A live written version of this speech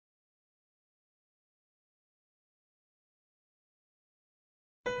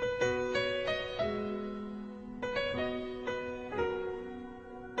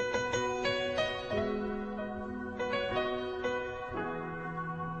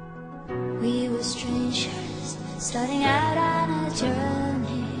We were strangers, starting out on a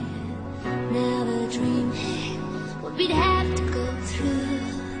journey, never dreaming what we'd have to go through.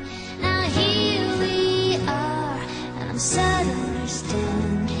 Now here we are, and I'm suddenly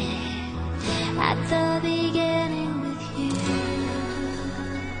standing at the beginning with you.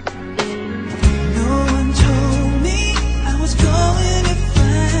 No one told me I was going to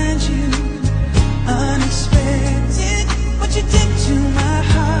find you. Unexpected, what you did to my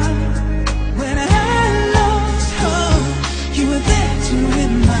heart. When I lost hope, you were there to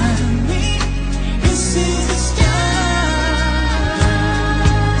remind me this is the start.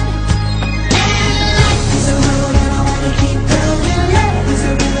 And life is a road and I wanna keep going. Love is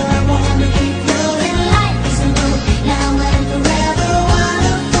a river I wanna keep flowing. Life is a road, now and forever,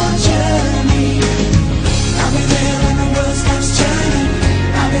 wonderful journey. I'll be there when the world stops turning.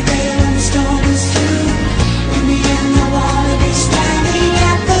 I'll be there when the storm is through. In the end I wanna be standing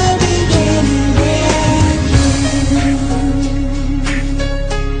at the beginning with you.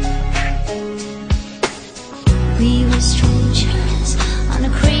 We were strangers on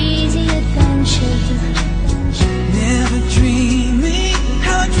a crazy adventure, Never dreaming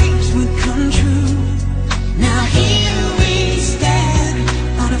how our dreams would come true. Now here we stand,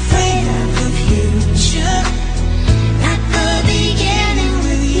 unafraid of the future, at the beginning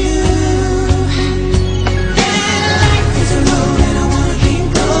with you. And life is a road and I wanna keep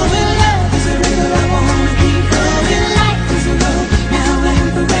going. Love is a river I wanna keep flowing. Life is a road, now and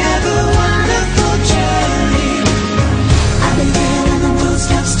forever, wonderful journey. I'll be there when the world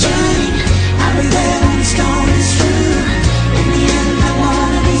stops turning. I'll be there when the storm is through. In the end I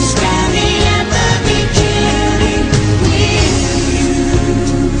wanna be standing at the beginning with you.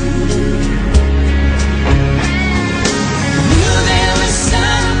 Knew there was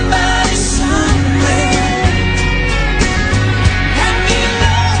somebody somewhere had me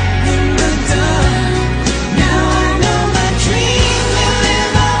love in the dark. Now I know my dream will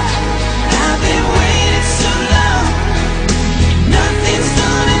live on. I've been waiting so long. Nothing's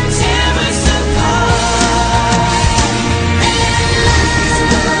gonna tear us apart. And life is a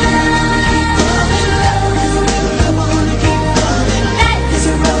road and I wanna keep going. Love is a river I wanna keep flowing. Life is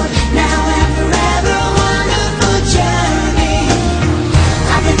a road, now and forever, wonderful journey.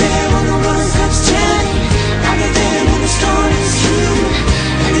 I'll be there when the world stops turning. I'll be there when the storm is through.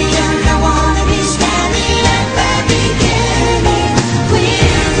 In the end I wanna be standing at the beginning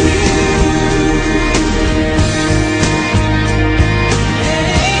with you.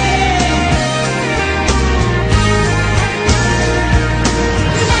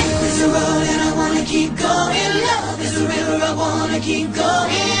 Life is a road and I wanna keep going. Love is a river I wanna keep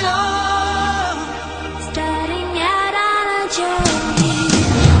going on. starting out on a journey.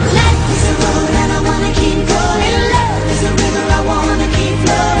 Life is a road and I wanna keep going. Love is a river I wanna keep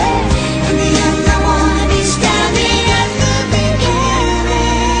flowing. In the end I wanna be standing at the beginning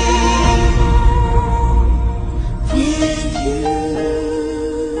with you.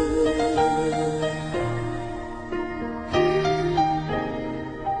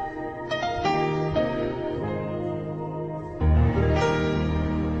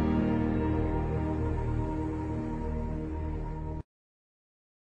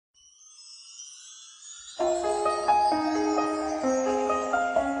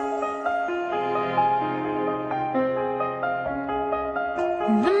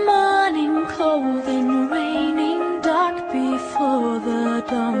 The morning cold and raining, dark before the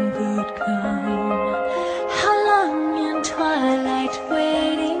dawn could come. How long in twilight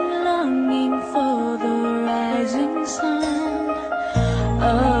waiting, longing for the rising sun.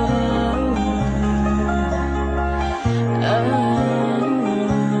 Oh,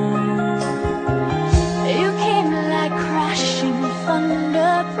 you came like crashing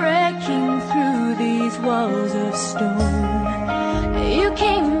thunder, breaking through these walls of stone. You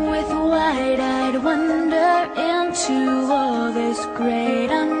came with wide-eyed wonder into all this great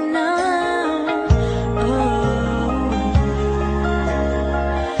unknown.